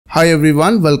Hi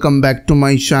everyone, welcome back to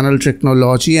my channel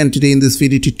Technology, and today in this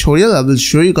video tutorial I will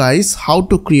show you guys how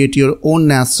to create your own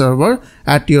NAS server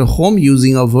at your home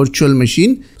using a virtual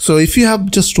machine. So if you have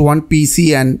just one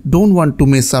PC and don't want to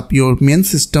mess up your main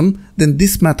system, then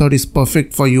this method is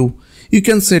perfect for you. You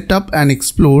can set up and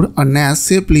explore a NAS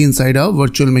safely inside a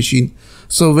virtual machine.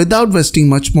 So without wasting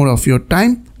much more of your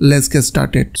time, let's get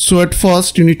started. So at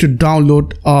first you need to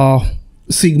download a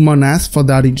XigmaNAS. For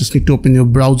that you just need to open your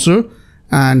browser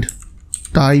and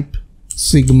type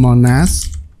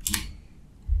XigmaNAS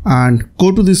and go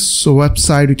to this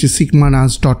website, which is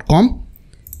xigmanas.com,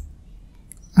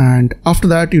 and after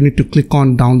that you need to click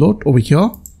on download over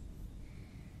here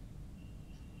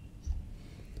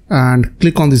and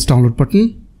click on this download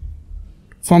button.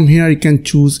 From here you can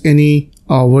choose any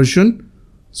version,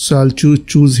 so I'll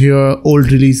choose here old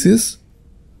releases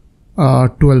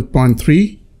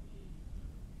 12.3.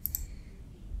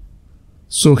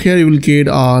 So here you will get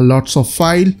lots of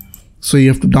file. So you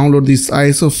have to download this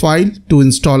ISO file to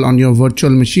install on your virtual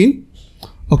machine.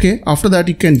 Okay, after that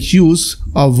you can use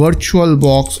a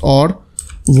VirtualBox or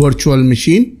virtual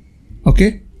machine.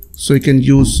 Okay, so you can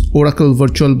use Oracle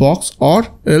VirtualBox or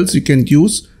else you can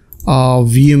use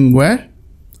VMware.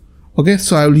 Okay,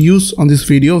 so I will use on this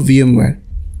video VMware.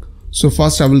 So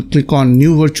first I will click on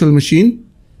new virtual machine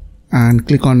and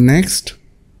click on next.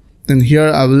 Then here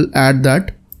I will add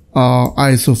that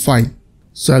ISO file.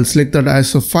 So I'll select that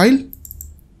ISO file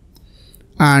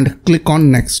and click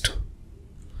on next.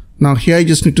 Now here I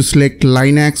just need to select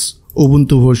Linux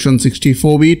Ubuntu version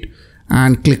 64-bit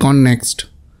and click on next.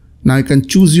 Now you can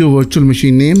choose your virtual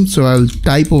machine name. So I'll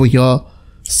type over here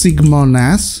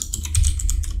XigmaNAS.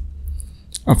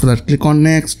 After that click on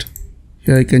next.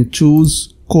 Here you can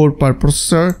choose core per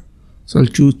processor. So I'll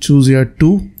choose here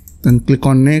 2. Then click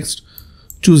on next.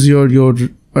 Choose your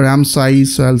RAM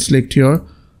size. So I'll select here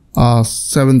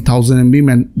 7000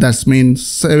 MB, and that means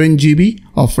 7 GB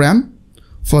of RAM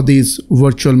for this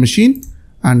virtual machine,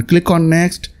 and click on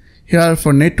next. Here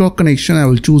for network connection I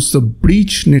will choose the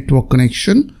bridge network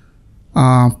connection.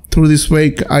 Through this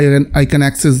way I can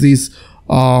access this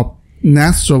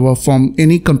NAS server from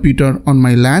any computer on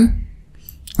my LAN,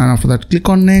 and after that click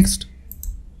on next,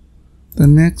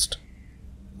 then next,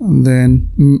 and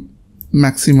then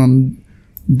maximum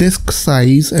disk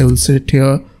size I will set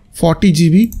here 40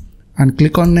 GB and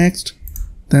click on next,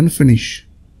 then finish.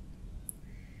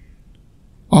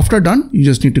 After done, you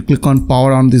just need to click on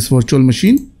power on this virtual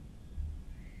machine.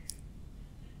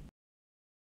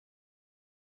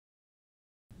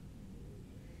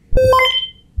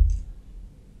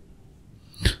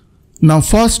 Now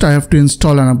first I have to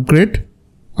install an upgrade.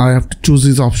 I have to choose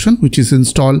this option, which is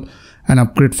install an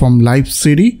upgrade from live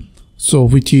CD. So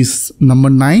which is number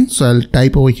 9. So I'll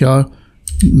type over here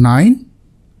 9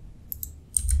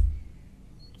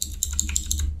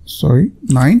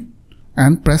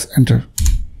 and press enter.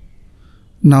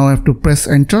 Now I have to press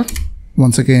enter.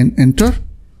 Once again enter.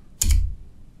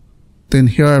 Then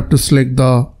here I have to select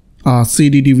the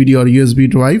CD, DVD or USB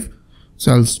drive.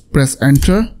 So I'll press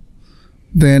enter.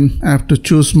 Then I have to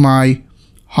choose my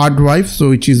hard drive, so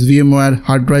which is VMware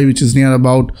hard drive, which is near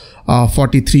about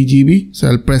 43 GB. So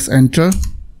I'll press enter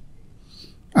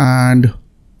and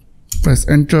press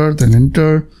enter, then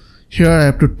enter. Here I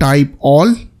have to type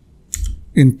all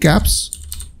in caps,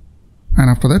 and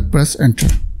after that press enter.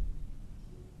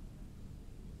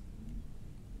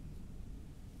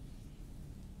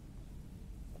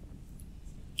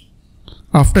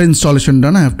 After installation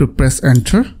done, I have to press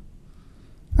enter,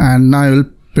 and now I will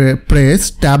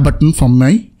press tab button from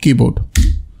my keyboard,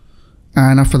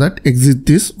 and after that exit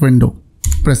this window,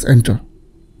 press enter.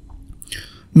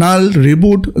 Now I'll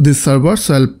reboot this server,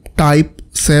 so I'll type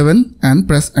 7 and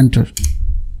press enter.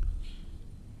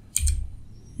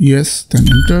 Yes, then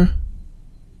enter.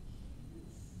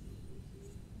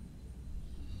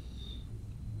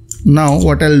 Now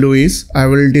what I'll do is I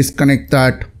will disconnect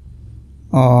that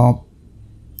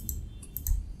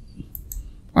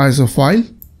ISO file.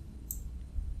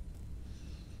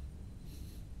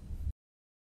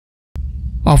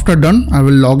 After done, I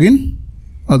will log in.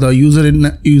 The user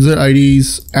ID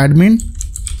is admin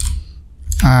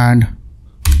and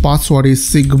password is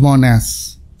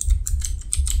XigmaNAS.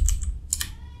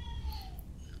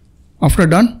 After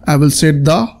done, I will set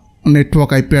the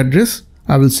network IP address.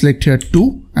 I will select here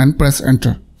 2 and press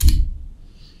enter.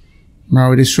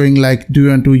 Now it is showing like, do you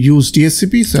want to use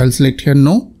DHCP? So I'll select here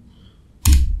no.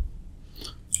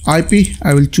 IP,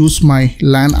 I will choose my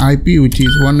LAN IP, which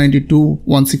is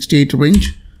 192.168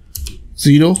 range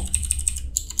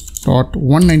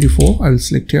 0.194. I will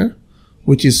select here,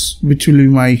 which will be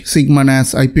my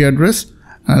XigmaNAS IP address.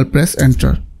 I'll press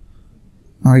enter.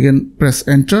 Now I can press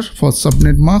enter for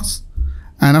subnet masks,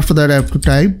 and after that I have to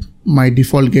type my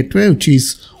default gateway, which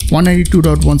is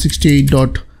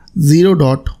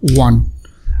 192.168.0.1,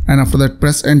 and after that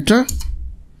press enter.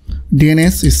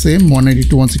 DNS is same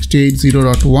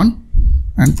 192.168.0.1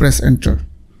 and press enter.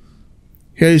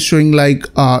 Here is showing like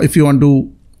if you want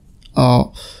to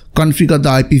configure the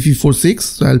IPv4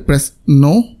 so I'll press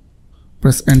no,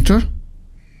 press enter.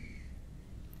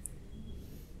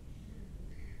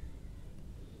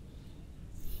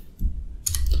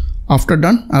 After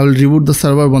done, I will reboot the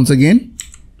server once again,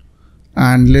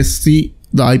 and let's see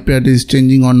the IP address is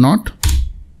changing or not.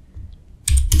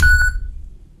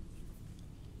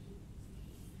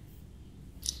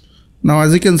 Now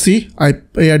as you can see,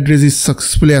 IP address is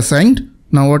successfully assigned.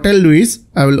 Now what I'll do is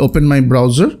I will open my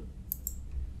browser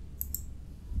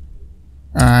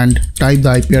and type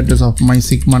the IP address of my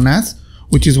XigmaNAS,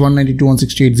 which is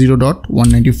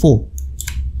 192.168.0.194,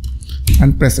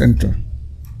 and press enter.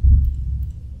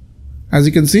 As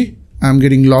you can see, I'm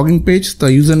getting login page. The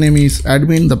username is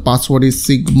admin, the password is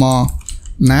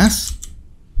XigmaNAS.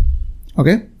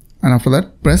 Okay, and after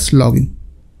that press login.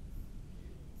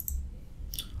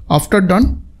 After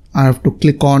done, I have to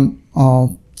click on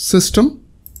system,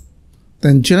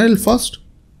 then general first.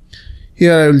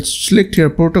 Here I will select here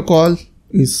protocol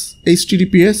is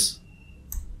HTTPS.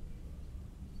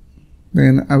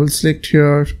 Then I will select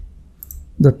here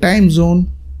the time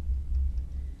zone.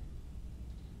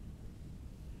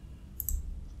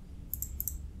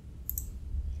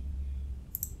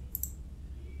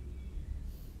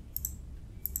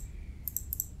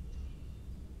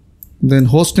 Then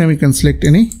host name you can select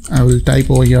any. I will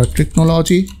type over here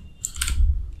technology,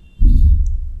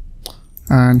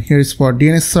 and here is for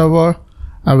DNS server.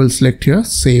 I will select here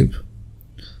save.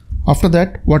 After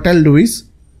that, what I'll do is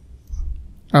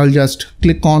I'll just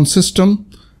click on system,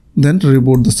 then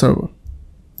reboot the server.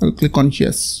 I'll click on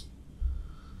yes.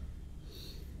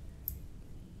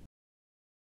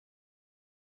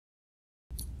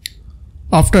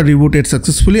 After rebooted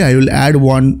successfully, I will add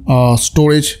one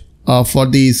storage for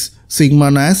these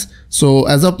XigmaNAS. So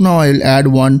as of now, I'll add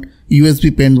one USB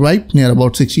pen drive near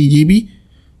about 60 GB.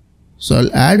 So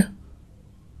I'll add.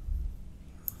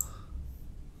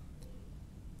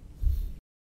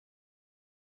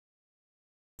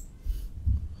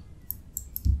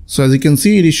 So as you can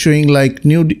see, it is showing like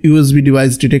new USB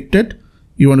device detected.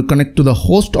 You want to connect to the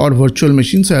host or virtual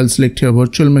machine. So I'll select here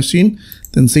virtual machine,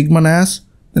 then XigmaNAS,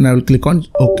 then I will click on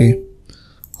OK.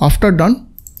 After done,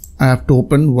 I have to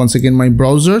open once again my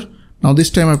browser. Now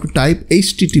this time I have to type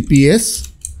HTTPS,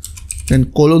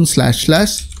 then :/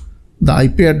 the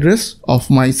IP address of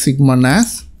my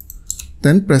XigmaNAS,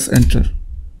 then press enter.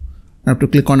 I have to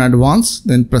click on advanced,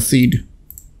 then proceed.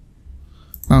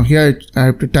 Now here I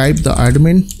have to type the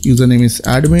admin, username is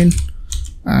admin,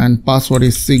 and password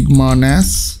is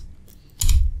XigmaNAS,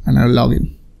 and I will log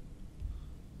in.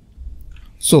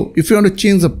 So if you want to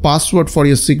change the password for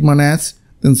your XigmaNAS,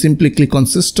 then simply click on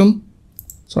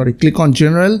click on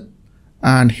general,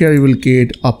 and here you will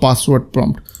get a password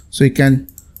prompt. So you can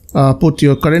put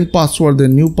your current password, the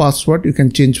new password you can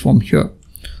change from here.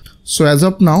 So as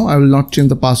of now, I will not change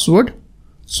the password.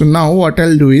 So now what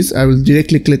I'll do is I will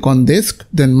directly click on disk,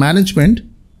 then management,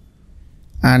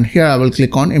 and here I will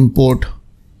click on import.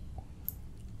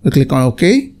 I'll click on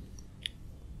OK.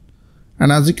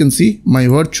 And as you can see, my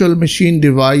virtual machine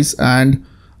device and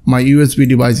my USB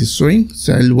device is showing.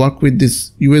 So I'll work with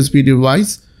this USB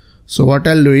device. So what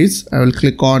I'll do is I will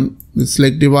click on the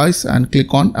select device and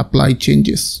click on apply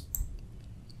changes.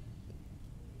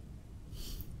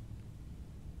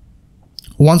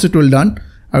 Once it will done,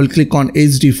 I will click on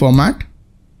HD format,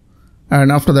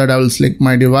 and after that I will select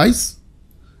my device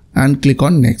and click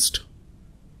on next.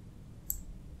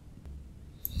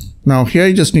 Now here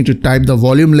you just need to type the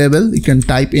volume level. You can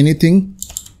type anything.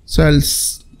 So I'll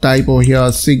type over here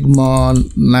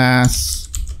XigmaNAS,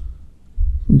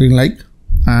 something like,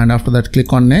 and after that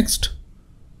click on next,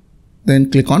 then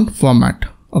click on format.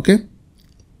 Okay.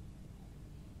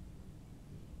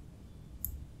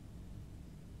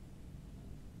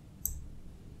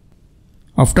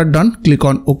 After done, click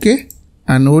on OK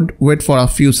and wait for a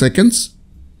few seconds.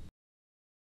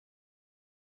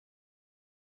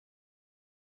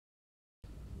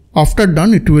 After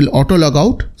done, it will auto log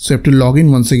out. So you have to log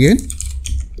in once again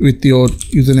with your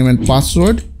username and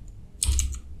password.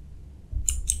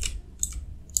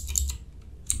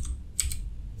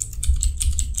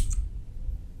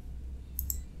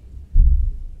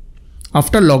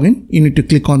 After login, you need to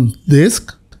click on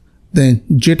disk, then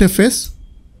ZFS.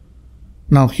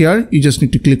 Now here you just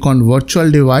need to click on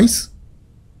virtual device.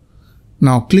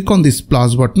 Now click on this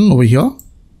plus button over here.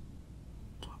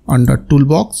 under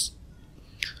toolbox.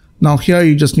 Now here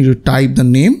you just need to type the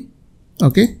name.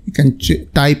 Okay, you can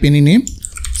type any name.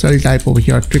 So I'll type over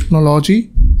here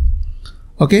technology.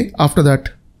 Okay, after that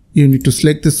you need to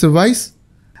select this device,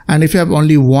 and if you have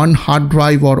only one hard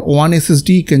drive or one SSD,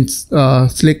 you can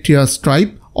select your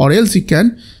stripe, or else you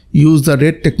can use the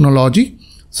red technology.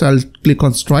 So I'll click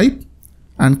on stripe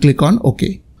and click on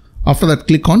OK. After that,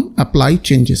 click on apply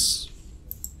changes.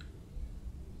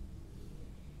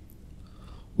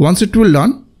 Once it will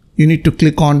done, you need to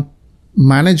click on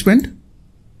management,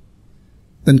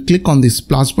 then click on this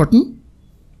plus button.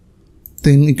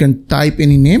 Then you can type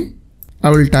any name. I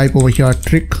will type over here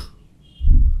trick,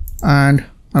 and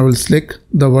I will select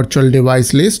the virtual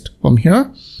device list from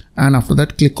here, and after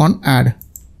that click on add,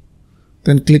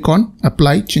 then click on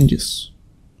apply changes.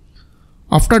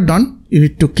 After done, you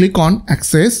need to click on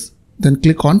access, then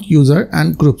click on user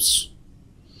and groups.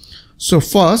 So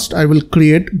first I will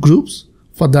create groups.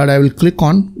 For that I will click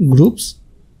on groups.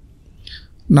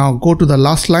 Now go to the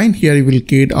last line. Here you will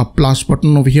get a plus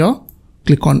button over here.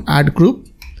 Click on add group.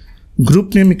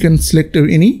 Group name you can select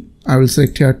any. I will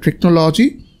select here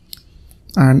technology,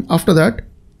 and after that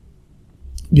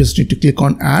you just need to click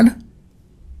on add.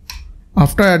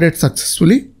 After added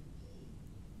successfully,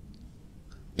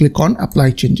 click on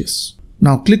apply changes.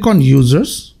 Now click on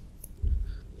users,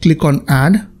 click on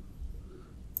add,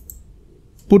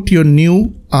 put your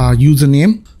new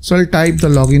username. So I'll type the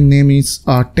login name is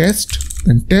test,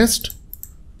 then test,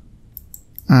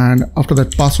 and after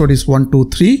that password is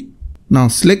 123. Now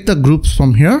select the groups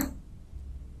from here,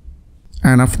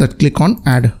 and after that click on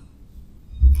add.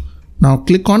 Now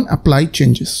click on apply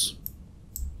changes.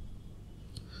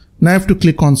 Now I have to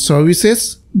click on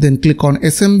services, then click on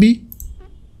SMB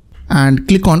and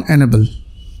click on enable.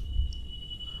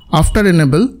 After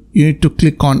enable, you need to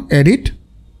click on edit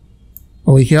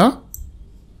over here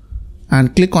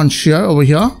and click on share over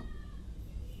here.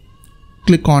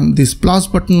 Click on this plus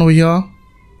button over here.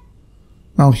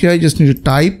 Now here you just need to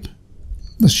type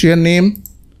the share name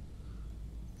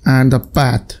and the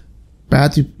path.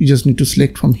 You just need to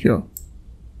select from here.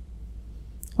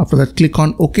 After that click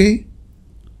on OK.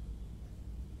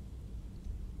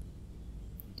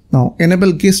 Now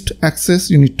enable guest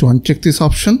access, you need to uncheck this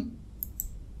option.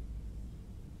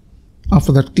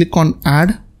 After that click on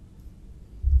add.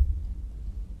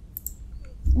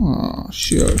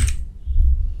 Sure.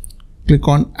 Click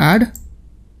on add.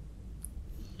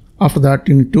 After that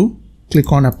you need to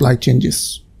click on apply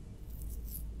changes.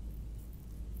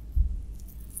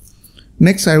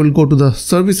 Next I will go to the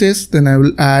services, then I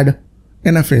will add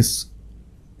NFS.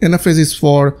 NFS is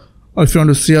for if you want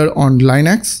to share on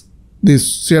Linux,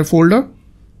 this share folder.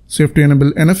 So you have to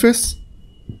enable NFS.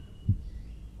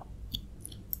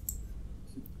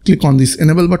 Click on this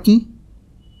enable button.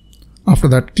 After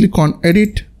that click on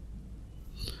edit.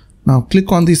 Now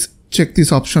click on this, check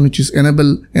this option which is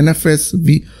enable NFS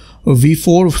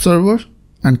v4 server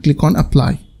and click on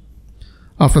apply.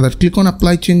 After that click on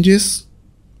apply changes.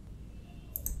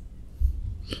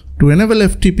 To enable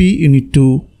FTP you need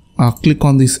to click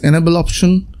on this enable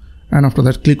option, and after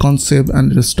that click on save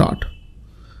and restart.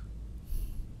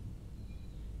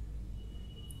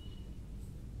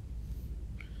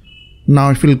 Now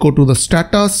if we'll go to the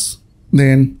status,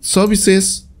 then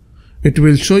services, it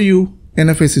will show you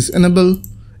NFS is enable,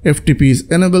 FTP is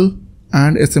enable,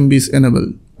 and SMB is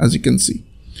enable, as you can see.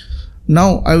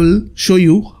 Now I will show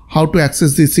you how to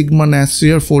access the XigmaNAS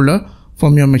share folder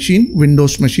from your machine,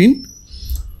 Windows machine.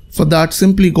 For that,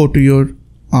 simply go to your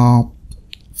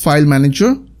file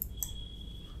manager,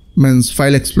 means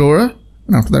file explorer,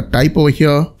 and after that type over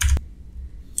here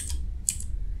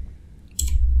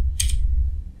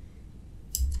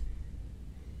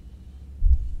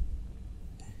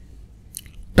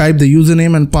type the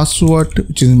username and password,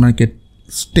 which is in my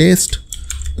case test,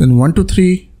 then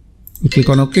 123. You click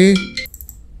on OK.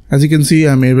 As you can see,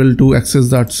 I'm able to access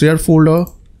that share folder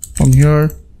from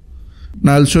here.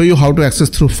 Now I'll show you how to access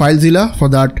through FileZilla. For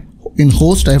that, in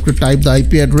host I have to type the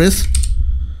IP address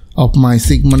of my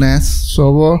XigmaNAS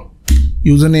server.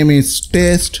 Username is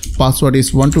test, password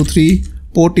is 123,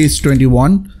 port is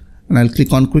 21, and I'll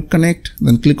click on quick connect,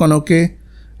 then click on OK.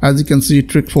 As you can see,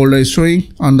 trick folder is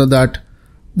showing. Under that,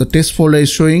 the test folder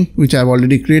is showing, which I've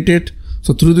already created.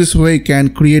 So through this way, you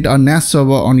can create a NAS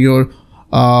server on your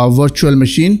virtual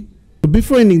machine.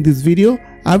 Before ending this video,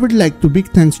 I would like to big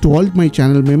thanks to all my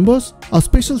channel members. A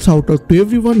special shout out to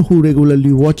everyone who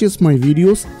regularly watches my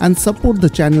videos and support the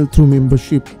channel through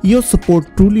membership. Your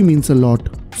support truly means a lot.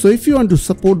 So if you want to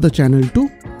support the channel too,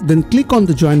 then click on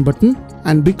the join button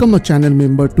and become a channel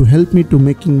member to help me to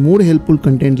making more helpful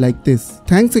content like this.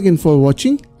 Thanks again for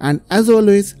watching, and as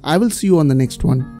always, I will see you on the next one.